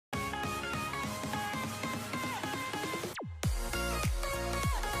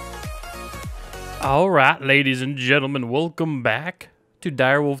Alright, ladies and gentlemen, welcome back to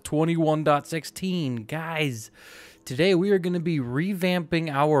Direwolf20 1.16. Guys, today we are going to be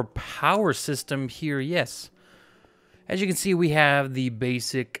revamping our power system here. Yes, as you can see, we have the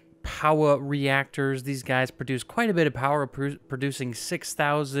basic Powah reactors. These guys produce quite a bit of power, producing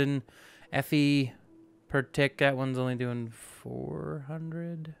 6,000 FE per tick. That one's only doing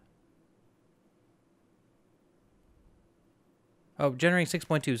 400. Oh, generating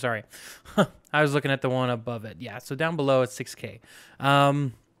 6.2, sorry. I was looking at the one above it. Yeah, so down below it's 6K.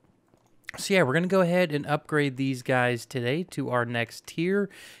 So yeah, we're going to go ahead and upgrade these guys today to our next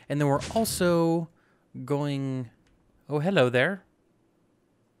tier. And then we're also going... Oh, hello there.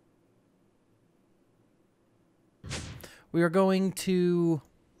 We are going to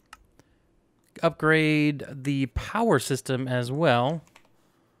upgrade the power system as well,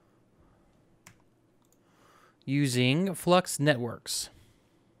 using Flux Networks.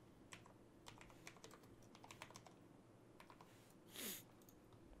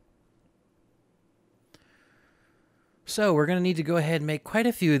 So we're going to need to go ahead and make quite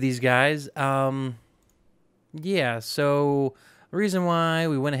a few of these guys. Yeah, so the reason why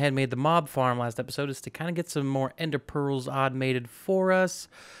we went ahead and made the mob farm last episode is to kind of get some more ender pearls automated for us.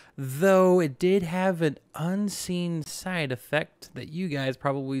 Though it did have an unseen side effect that you guys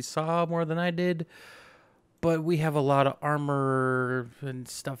probably saw more than I did. But we have a lot of armor and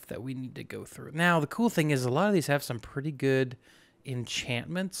stuff that we need to go through. Now, the cool thing is a lot of these have some pretty good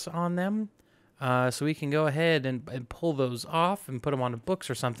enchantments on them. So we can go ahead and pull those off and put them on the books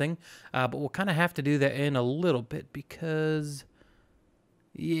or something. But we'll kind of have to do that in a little bit because,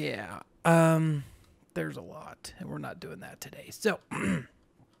 yeah, there's a lot. And we're not doing that today. So,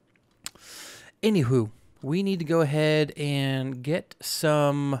 anywho, we need to go ahead and get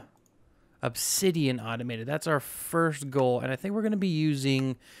some obsidian automated. That's our first goal, and I think we're going to be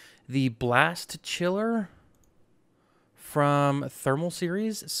using the blast chiller from thermal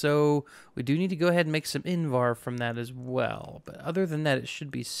series, so we do need to go ahead and make some invar from that as well. But other than that, it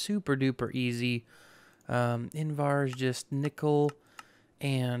should be super duper easy. Invar is just nickel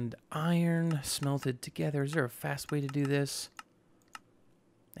and iron smelted together. Is there a fast way to do this?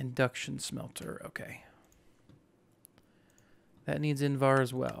 Induction smelter. Okay, that needs invar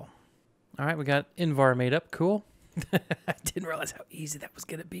as well. All right, we got Invar made up. Cool. I didn't realize how easy that was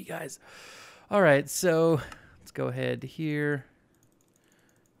going to be, guys. All right, so let's go ahead here.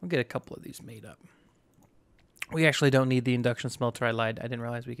 We'll get a couple of these made up. We actually don't need the induction smelter. I lied. I didn't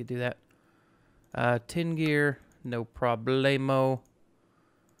realize we could do that. Tin gear, no problemo.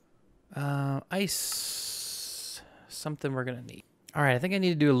 Ice, something we're going to need. All right, I think I need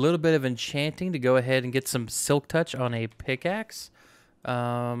to do a little bit of enchanting to go ahead and get some silk touch on a pickaxe.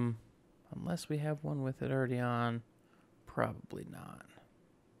 Unless we have one with it already on. Probably not.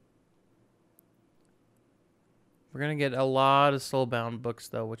 We're going to get a lot of soulbound books,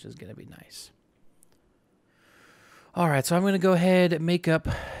 though, which is going to be nice. Alright, so I'm going to go ahead and make up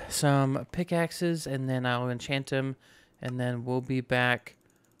some pickaxes, and then I'll enchant them, and then we'll be back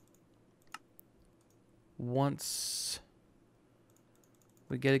once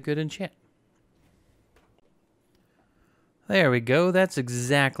we get a good enchant. There we go. That's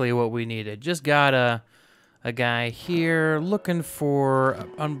exactly what we needed. Just got a guy here looking for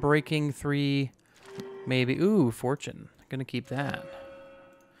Unbreaking 3, maybe. Ooh, Fortune. Gonna keep that.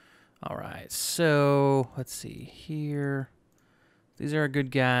 All right, so let's see here. These are good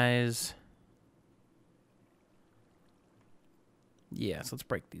guys. Yeah, so let's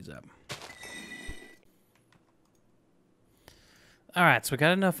break these up. All right, so we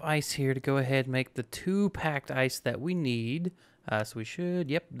got enough ice here to go ahead and make the 2 packed ice that we need. So we should,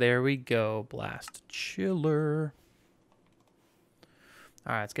 yep, there we go. Blast chiller.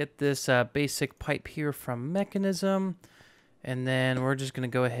 All right, let's get this basic pipe here from Mechanism. And then we're just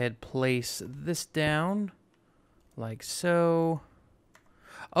going to go ahead and place this down like so.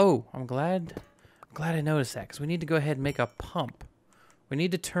 Oh, I'm glad I noticed that because we need to go ahead and make a pump. We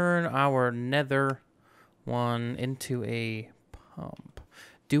need to turn our nether one into a pump.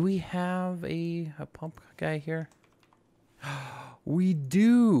 Do we have a pump guy here? We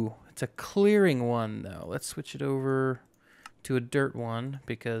do. It's a clearing one, though. Let's switch it over to a dirt one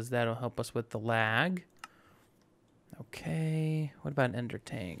because that'll help us with the lag. Okay. What about an ender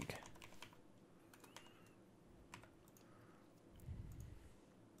tank?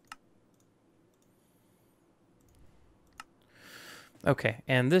 Okay,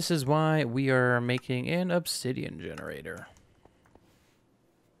 and this is why we are making an obsidian generator.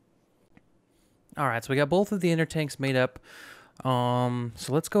 Alright, so we got both of the ender tanks made up. So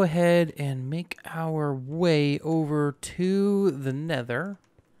let's go ahead and make our way over to the nether.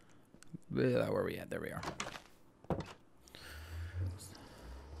 Where are we at? There we are.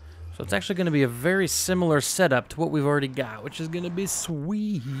 So it's actually going to be a very similar setup to what we've already got, which is going to be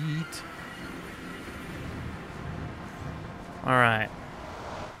sweet. All right.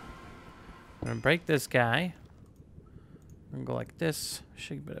 I'm going to break this guy. I'm going to go like this.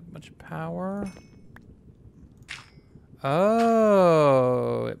 Should get a bunch of power.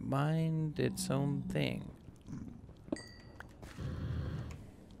 Oh, it mined its own thing.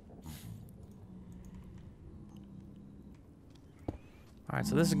 All right,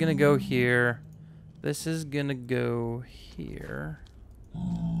 so this is going to go here. This is going to go here.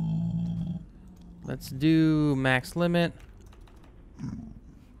 Let's do max limit.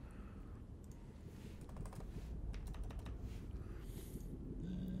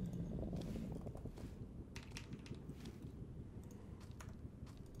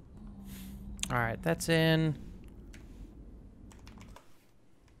 All right, that's in.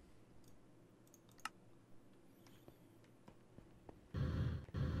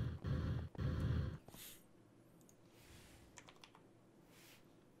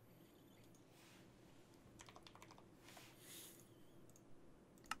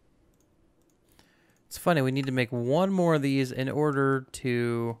 It's funny, we need to make one more of these in order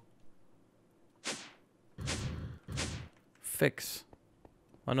to fix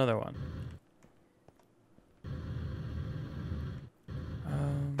another one.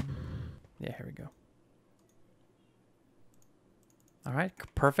 Yeah, here we go. All right,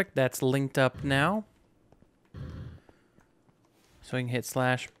 perfect. That's linked up now. So we can hit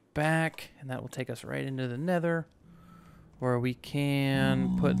slash back, and that will take us right into the nether, where we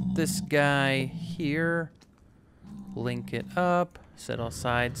can put this guy here, link it up, set all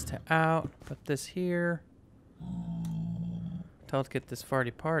sides to out, put this here. Tell it to get this far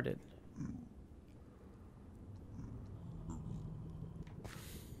departed.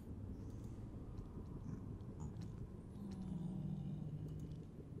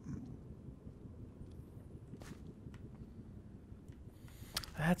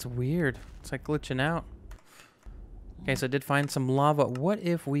 That's weird. It's like glitching out. Okay, so I did find some lava. What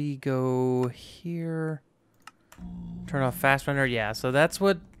if we go here? Turn off fast render. Yeah, so that's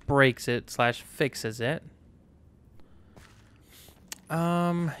what breaks it slash fixes it.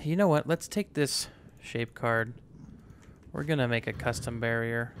 You know what? Let's take this shape card. We're gonna make a custom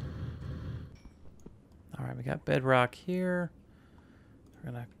barrier. All right, we got bedrock here.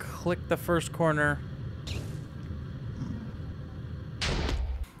 We're gonna click the first corner.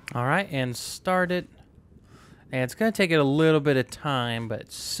 All right, and start it. And it's going to take it a little bit of time,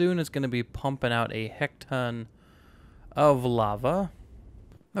 but soon it's going to be pumping out a hecton of lava.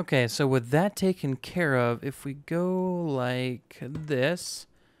 Okay, so with that taken care of, if we go like this,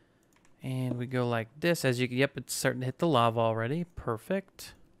 and we go like this, as you can, yep, it's starting to hit the lava already.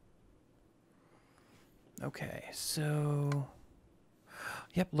 Perfect. Okay, so,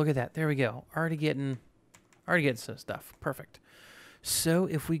 yep, look at that. There we go. Already getting some stuff. Perfect. So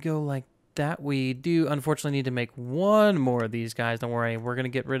if we go like that, we do unfortunately need to make one more of these guys. Don't worry, we're going to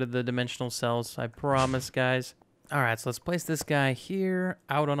get rid of the dimensional cells. I promise, guys. All right, so let's place this guy here,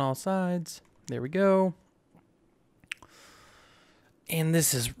 out on all sides. There we go. And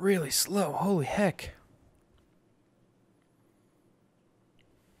this is really slow. Holy heck.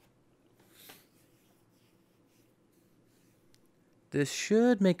 This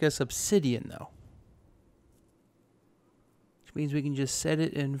should make us obsidian, though. Means we can just set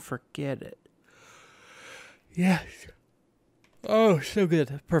it and forget it. Yes. Oh, so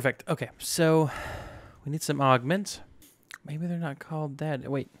good. Perfect. Okay, so we need some augments. Maybe they're not called that.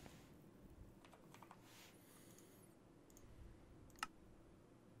 Wait.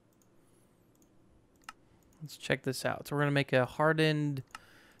 Let's check this out. So we're going to make a hardened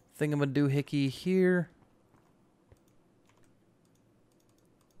thingamadoohickey here.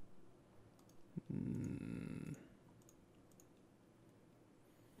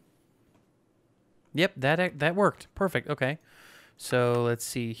 Yep, that worked. Perfect. Okay. So let's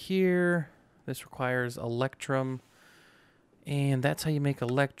see here. This requires electrum. And that's how you make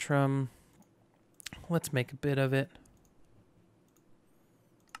electrum. Let's make a bit of it.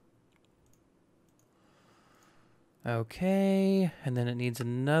 Okay. And then it needs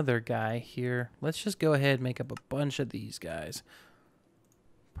another guy here. Let's just go ahead and make up a bunch of these guys.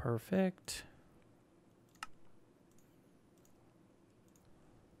 Perfect.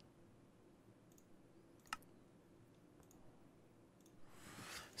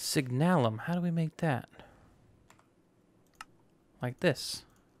 Signalum. How do we make that? Like this.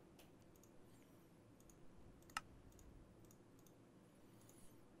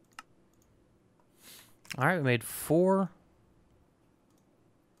 All right, we made 4.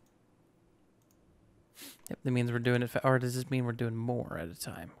 Yep, that means we're doing it, or does this mean we're doing more at a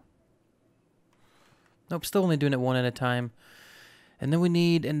time? Nope, still only doing it one at a time. And then we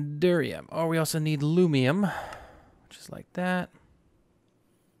need endurium. Oh, we also need lumium, just like that.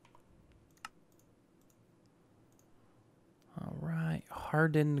 All right,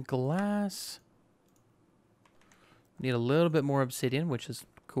 hardened glass. Need a little bit more obsidian, which is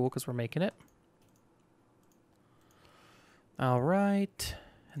cool because we're making it. All right,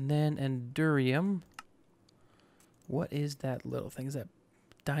 and then endurium. What is that little thing? Is that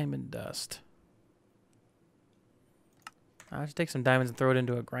diamond dust? I'll just take some diamonds and throw it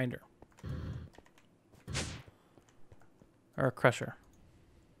into a grinder. Or a crusher.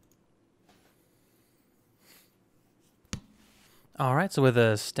 All right, so with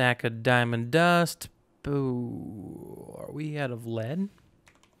a stack of diamond dust, boo, are we out of lead?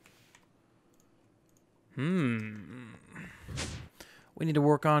 We need to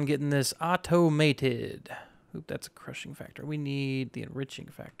work on getting this automated. Oop, that's a crushing factor. We need the enriching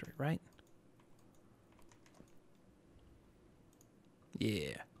factory, right?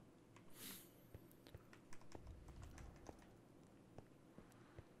 Yeah.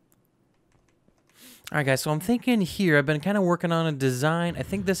 All right, guys, so I'm thinking here, I've been kind of working on a design. I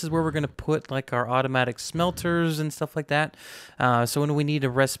think this is where we're going to put like our automatic smelters and stuff like that. So when we need a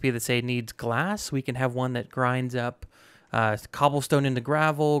recipe that, say, needs glass, we can have one that grinds up cobblestone into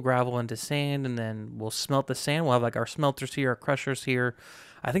gravel, gravel into sand, and then we'll smelt the sand. We'll have like our smelters here, our crushers here.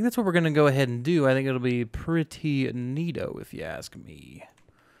 I think that's what we're going to go ahead and do. I think it'll be pretty neato, if you ask me.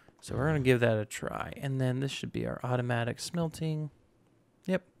 So we're going to give that a try. And then this should be our automatic smelting.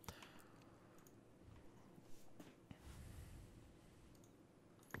 Yep.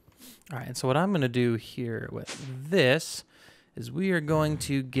 All right, and so what I'm going to do here with this is we are going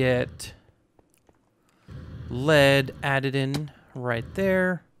to get lead added in right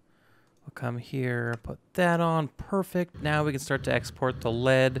there. We'll come here, put that on. Perfect. Now we can start to export the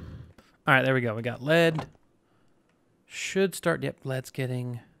lead. All right, there we go. We got lead. Should start. Yep, lead's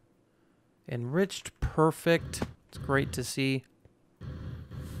getting enriched. Perfect. It's great to see.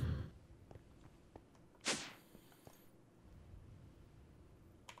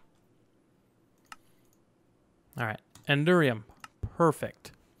 All right, endurium.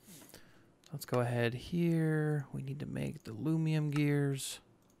 Perfect. Let's go ahead here. We need to make the lumium gears.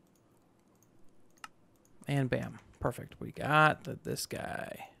 And bam. Perfect. We got this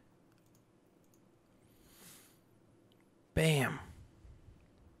guy. Bam.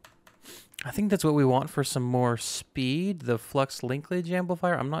 I think that's what we want for some more speed. The flux linkage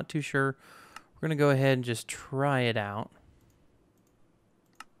amplifier. I'm not too sure. We're going to go ahead and just try it out.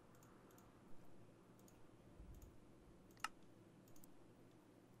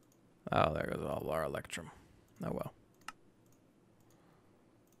 Oh, there goes all our electrum. Oh, well.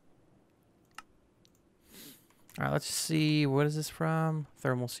 All right, let's see. What is this from?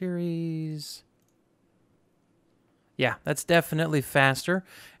 Thermal series. Yeah, that's definitely faster.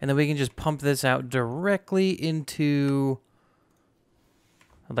 And then we can just pump this out directly into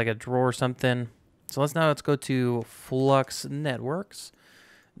like a drawer or something. So let's go to Flux Networks.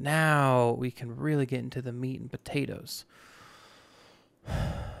 Now we can really get into the meat and potatoes.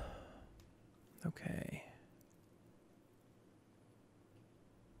 Okay.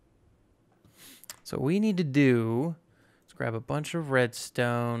 So what we need to do is grab a bunch of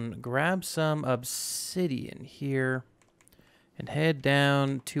redstone, grab some obsidian here, and head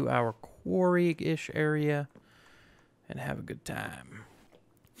down to our quarry-ish area and have a good time.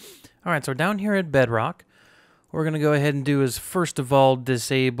 All right, so down here at Bedrock, what we're going to go ahead and do is first of all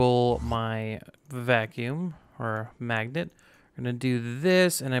disable my vacuum or magnet. We're going to do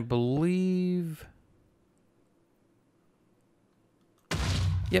this, and I believe...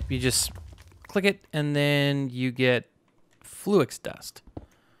 Yep, you just click it, and then you get Fluix dust.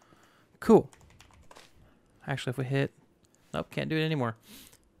 Cool. Actually, if we hit... Nope, can't do it anymore.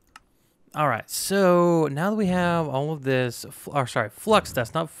 All right, so now that we have all of this... Flux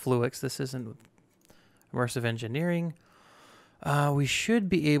dust, not Fluix. This isn't immersive engineering. We should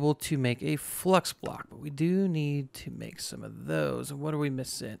be able to make a flux block, but we do need to make some of those. What are we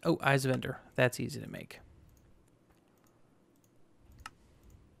missing? Oh, Eyes of Ender. That's easy to make.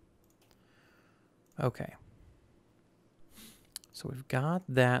 Okay. So we've got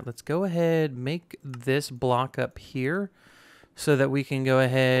that. Let's go ahead, make this block up here so that we can go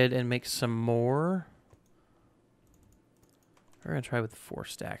ahead and make some more. We're going to try with 4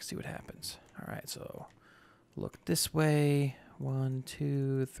 stacks, see what happens. All right, so look this way. 1,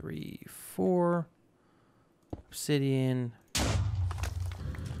 2, 3, 4. Obsidian.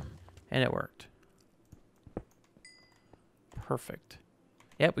 And it worked. Perfect.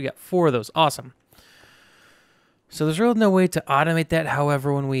 Yep, we got 4 of those. Awesome. So there's really no way to automate that.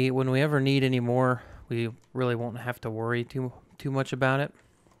 However, when we ever need any more, we really won't have to worry too much about it.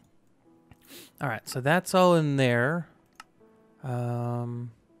 All right, so that's all in there.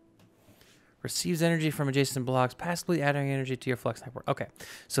 Receives energy from adjacent blocks, passively adding energy to your flux network. Okay,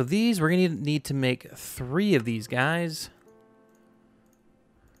 so these, we're going to need to make 3 of these guys.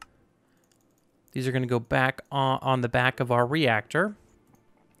 These are going to go back on the back of our reactor.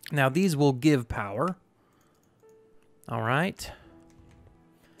 Now, these will give power. All right.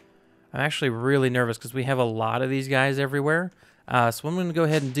 I'm actually really nervous because we have a lot of these guys everywhere. So what I'm going to go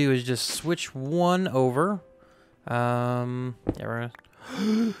ahead and do is just switch one over. Yeah, we're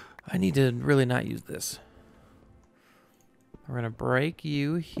gonna I need to really not use this. We're going to break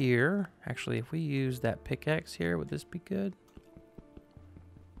you here. Actually, if we use that pickaxe here, would this be good?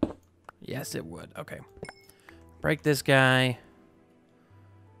 Yes, it would. Okay. Break this guy.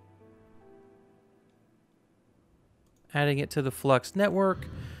 Adding it to the flux network.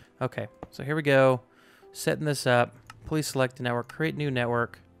 Okay, so here we go. Setting this up. Please select the network. Create new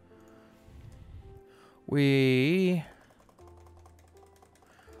network. We're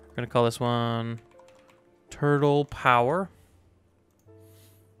going to call this one Turtle Power.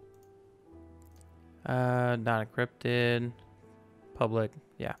 Not encrypted. Public.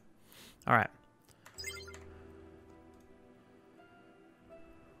 Yeah. All right.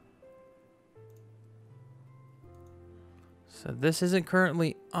 So this isn't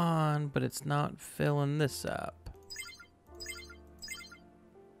currently on, but it's not filling this up.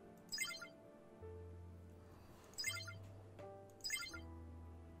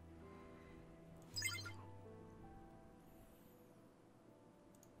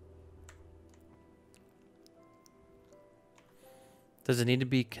 Does it need to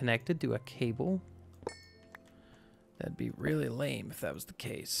be connected to a cable? That'd be really lame if that was the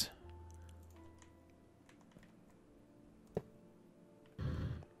case.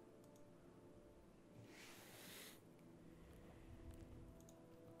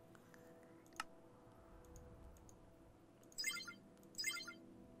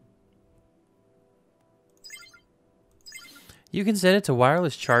 You can set it to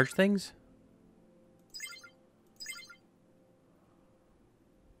wireless charge things?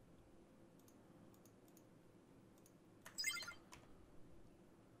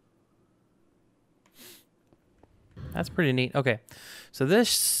 That's pretty neat. Okay, so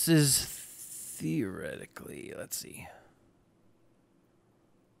this is theoretically, let's see.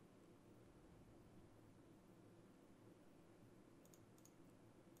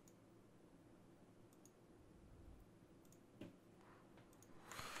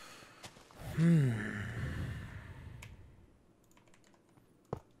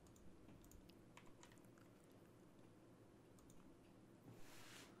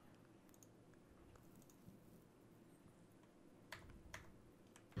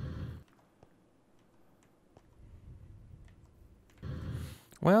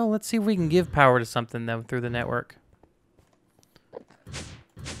 Well, let's see if we can give power to something, though, through the network.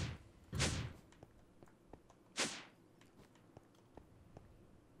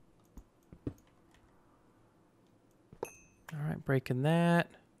 All right, breaking that.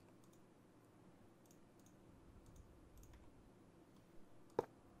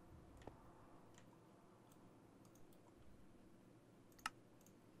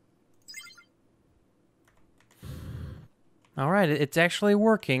 All right, it's actually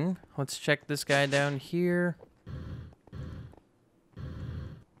working. Let's check this guy down here.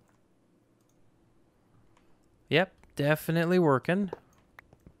 Yep, definitely working.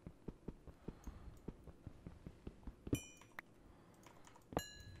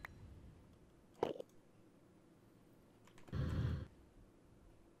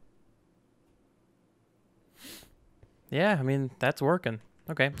 Yeah, I mean, that's working.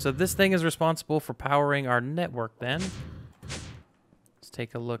 Okay, so this thing is responsible for powering our network then. Let's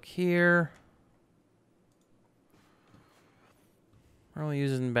take a look here. We're only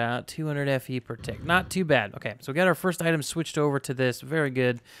using about 200 FE per tick. Not too bad. Okay, so we got our first item switched over to this. Very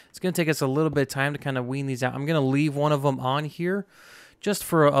good. It's going to take us a little bit of time to kind of wean these out. I'm going to leave one of them on here just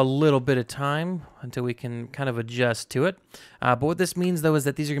for a little bit of time until we can kind of adjust to it. But what this means, though, is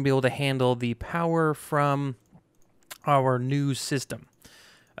that these are going to be able to handle the power from our new system.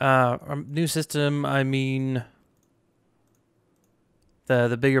 Our new system, I mean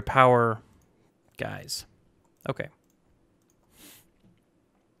the bigger power guys. Okay.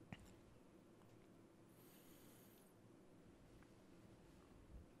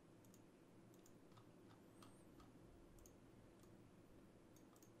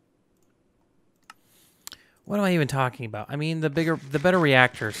 What am I even talking about? I mean the better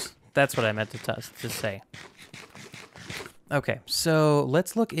reactors. That's what I meant to say. Okay, so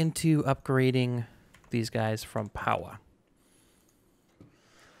let's look into upgrading these guys from Powah.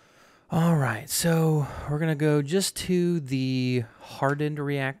 All right, so we're going to go just to the hardened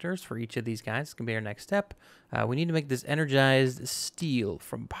reactors for each of these guys. It's going to be our next step. We need to make this energized steel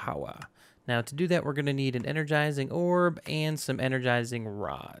from Powah. Now, to do that, we're going to need an energizing orb and some energizing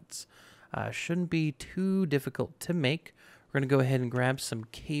rods. Shouldn't be too difficult to make. We're going to go ahead and grab some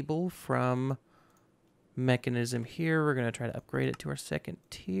cable from mechanism here. We're going to try to upgrade it to our second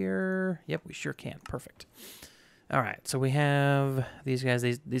tier. Yep, we sure can. Perfect. All right, so we have these guys.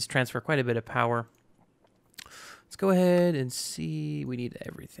 These transfer quite a bit of power. Let's go ahead and see. We need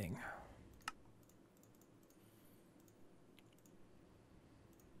everything.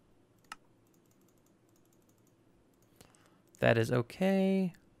 That is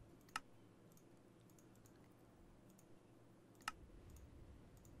okay.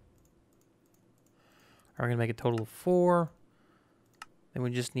 We're going to make a total of 4. Then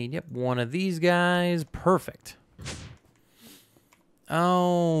we just need, one of these guys. Perfect.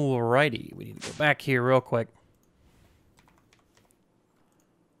 Alrighty. We need to go back here real quick.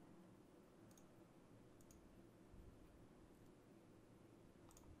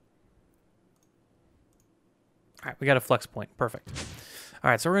 All right, we got a flex point. Perfect.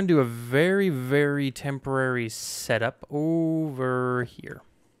 All right, so we're going to do a very, very temporary setup over here.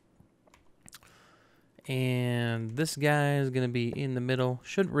 And this guy is going to be in the middle.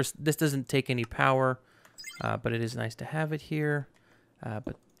 This doesn't take any power, but it is nice to have it here.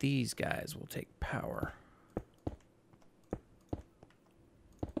 But these guys will take power.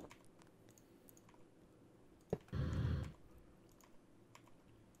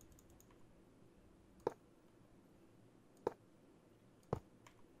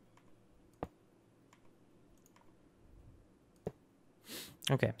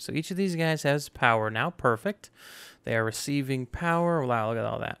 Okay, so each of these guys has power now. Perfect. They are receiving power. Wow, look at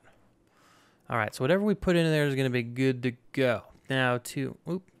all that. All right, so whatever we put in there is going to be good to go. Now to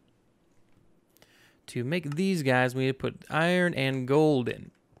make these guys, we need to put iron and gold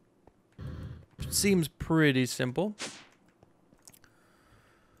in. Seems pretty simple.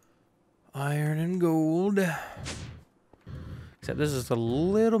 Iron and gold. Except this is a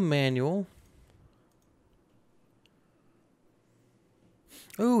little manual.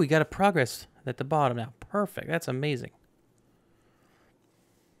 Ooh, we got a progress at the bottom now. Perfect. That's amazing.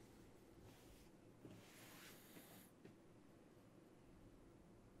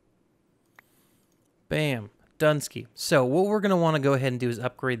 Bam. Dunsky. So what we're going to want to go ahead and do is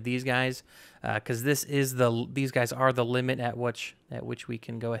upgrade these guys, because these guys are the limit at which we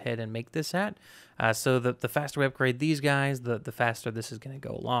can go ahead and make this at. So the faster we upgrade these guys, the faster this is going to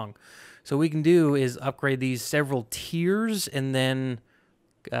go along. So what we can do is upgrade these several tiers and then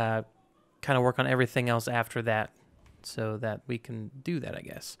kind of work on everything else after that, so that we can do that, I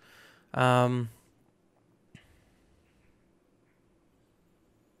guess.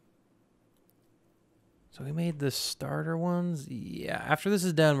 So we made the starter ones. Yeah, after this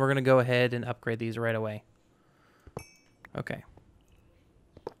is done, we're going to go ahead and upgrade these right away. Okay.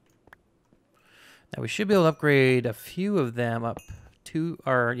 Now we should be able to upgrade a few of them up two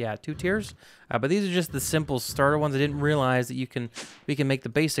tiers. But these are just the simple starter ones. I didn't realize that we can make the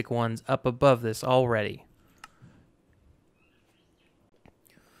basic ones up above this already.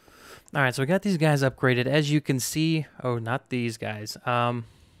 All right, so we got these guys upgraded. As you can see, oh, not these guys.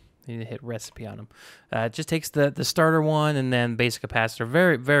 You need to hit recipe on them. It just takes the starter one and then basic capacitor.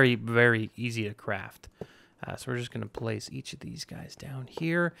 Very, very, very easy to craft. So we're just going to place each of these guys down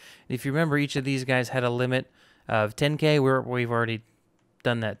here. And if you remember, each of these guys had a limit of 10K. We've already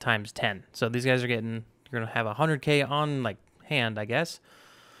done that times 10. So these guys you're going to have 100K on like hand, I guess.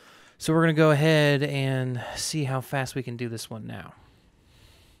 So we're going to go ahead and see how fast we can do this one now.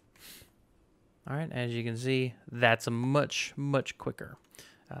 All right, as you can see, that's a much, much quicker.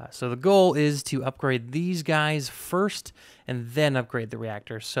 So the goal is to upgrade these guys first and then upgrade the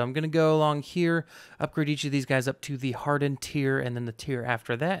reactor. So I'm going to go along here, upgrade each of these guys up to the hardened tier and then the tier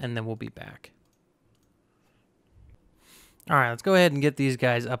after that, and then we'll be back. All right, let's go ahead and get these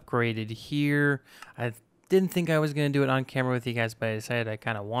guys upgraded here. I didn't think I was going to do it on camera with you guys, but I decided I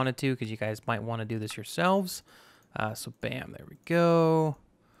kind of wanted to because you guys might want to do this yourselves. So bam, there we go.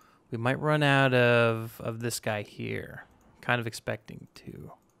 We might run out of this guy here. Kind of expecting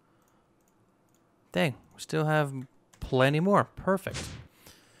to. Dang, we still have plenty more. Perfect.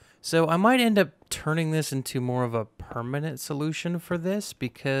 So I might end up turning this into more of a permanent solution for this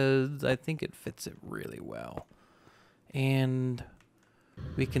because I think it fits it really well. And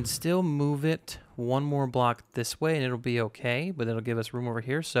we can still move it one more block this way and it'll be okay, but it'll give us room over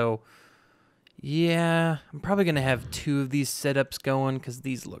here. So Yeah, I'm probably going to have 2 of these setups going because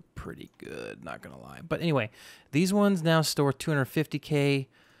these look pretty good, not going to lie. But anyway, these ones now store 250K.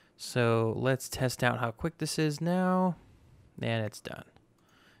 So let's test out how quick this is now. And it's done.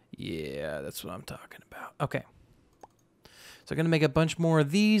 Yeah, that's what I'm talking about. Okay. So I'm going to make a bunch more of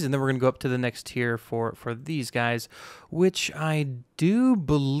these, and then we're going to go up to the next tier for these guys, which I do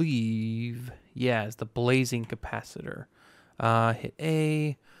believe, yeah, is the blazing capacitor. Hit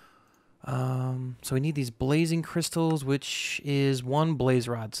A. So we need these blazing crystals, which is 1 blaze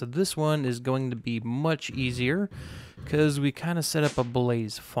rod. So this one is going to be much easier because we kind of set up a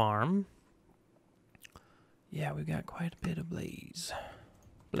blaze farm. Yeah, we got quite a bit of blaze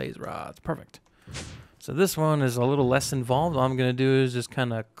rods. Perfect. So this one is a little less involved. All I'm going to do is just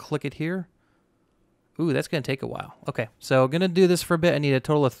kind of click it here. Ooh, that's going to take a while. Okay, so I'm going to do this for a bit. I need a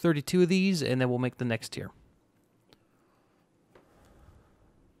total of 32 of these, and then we'll make the next tier.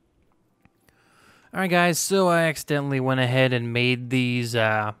 Alright guys, so I accidentally went ahead and made these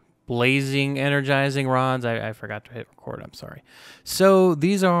blazing energizing rods. I forgot to hit record, I'm sorry. So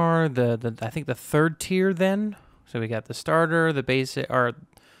these are I think the 3rd tier then. So we got the starter, the basic, or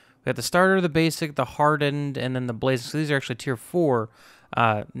we got the starter, the basic, the hardened, and then the blazing. So these are actually tier 4.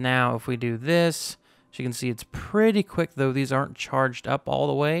 Now if we do this, as you can see it's pretty quick though. These aren't charged up all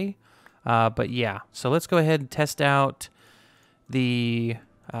the way. But yeah, so let's go ahead and test out the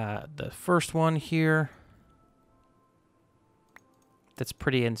first one here. That's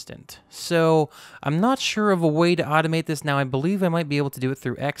pretty instant. So I'm not sure of a way to automate this now. I believe I might be able to do it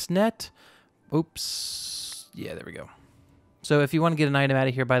through XNet. Oops. Yeah, there we go. So if you want to get an item out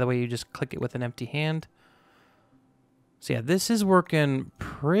of here, by the way, you just click it with an empty hand. So yeah, this is working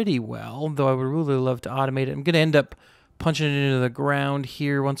pretty well, though I would really love to automate it. I'm going to end up punching it into the ground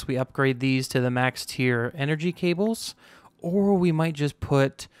here once we upgrade these to the max tier energy cables. Or we might just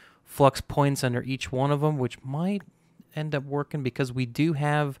put flux points under each one of them, which might end up working because we do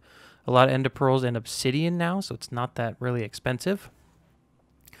have a lot of ender pearls and obsidian now, so it's not that really expensive.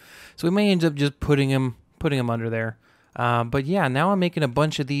 So we may end up just putting them under there. But yeah, now I'm making a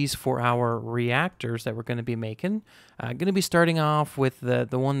bunch of these for our reactors that we're going to be making. Going to be starting off with the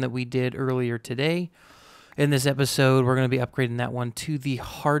one that we did earlier today. In this episode, we're going to be upgrading that one to the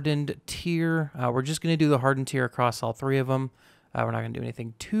hardened tier. We're just going to do the hardened tier across all 3 of them. We're not going to do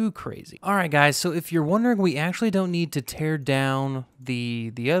anything too crazy. All right, guys, so if you're wondering, we actually don't need to tear down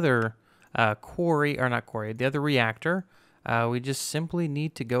the other the other reactor. We just simply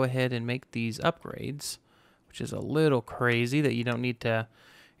need to go ahead and make these upgrades, which is a little crazy that you don't need to,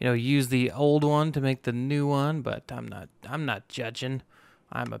 use the old one to make the new one, but I'm not judging.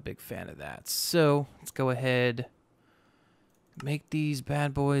 I'm a big fan of that. So let's go ahead, make these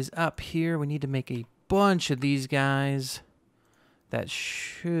bad boys up here. We need to make a bunch of these guys. That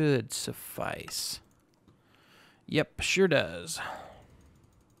should suffice. Yep, sure does.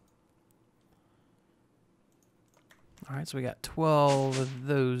 All right, so we got 12 of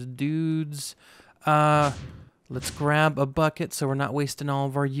those dudes. Let's grab a bucket so we're not wasting all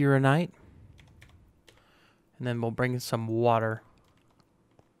of our uranite. And then we'll bring in some water.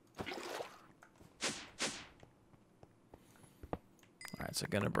 Alright, so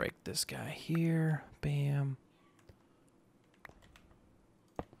gonna break this guy here. Bam.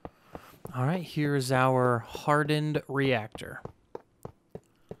 Alright, here's our hardened reactor.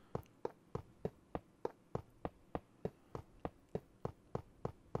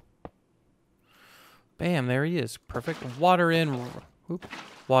 Bam, there he is. Perfect. Water in. Whoop,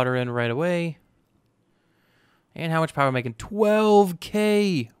 water in right away. And how much power am I making?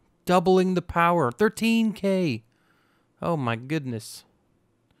 12K. Doubling the power. 13K. Oh my goodness.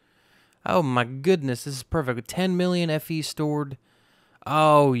 Oh my goodness, this is perfect. 10 million FE stored.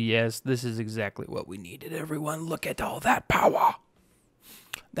 Oh yes, this is exactly what we needed, everyone. Look at all that power.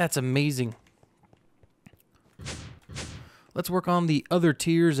 That's amazing. Let's work on the other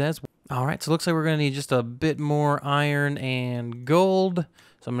tiers as well. All right, so it looks like we're going to need just a bit more iron and gold.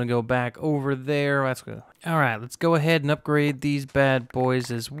 So I'm going to go back over there. That's good. All right, let's go ahead and upgrade these bad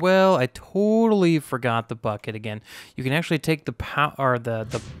boys as well. I totally forgot the bucket again. You can actually take the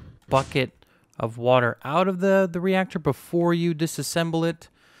the bucket of water out of the reactor before you disassemble it.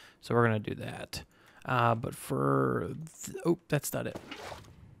 So we're going to do that. But for... oh, that's not it.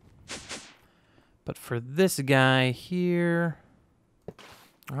 But for this guy here...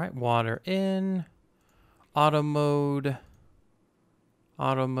 all right, water in. Auto mode.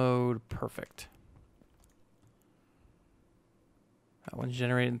 Auto mode, perfect. That one's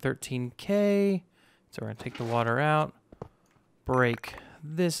generating 13K. So we're going to take the water out. Break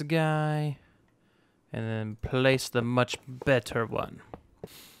this guy. And then place the much better one.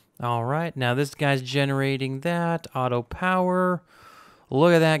 All right, now this guy's generating that. Auto power.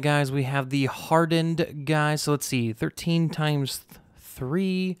 Look at that, guys. We have the hardened guy. So let's see. 13 times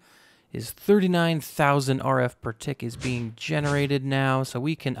 3 is 39,000 RF per tick is being generated now. So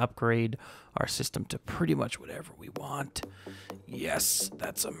we can upgrade our system to pretty much whatever we want. Yes,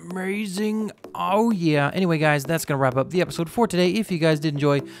 that's amazing. Oh, yeah. Anyway, guys, that's going to wrap up the episode for today. If you guys did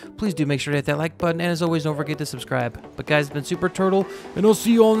enjoy, please do make sure to hit that like button. And as always, don't forget to subscribe. But guys, it's been Super Turtle, and I'll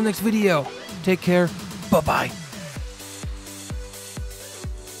see you all in the next video. Take care. Bye-bye.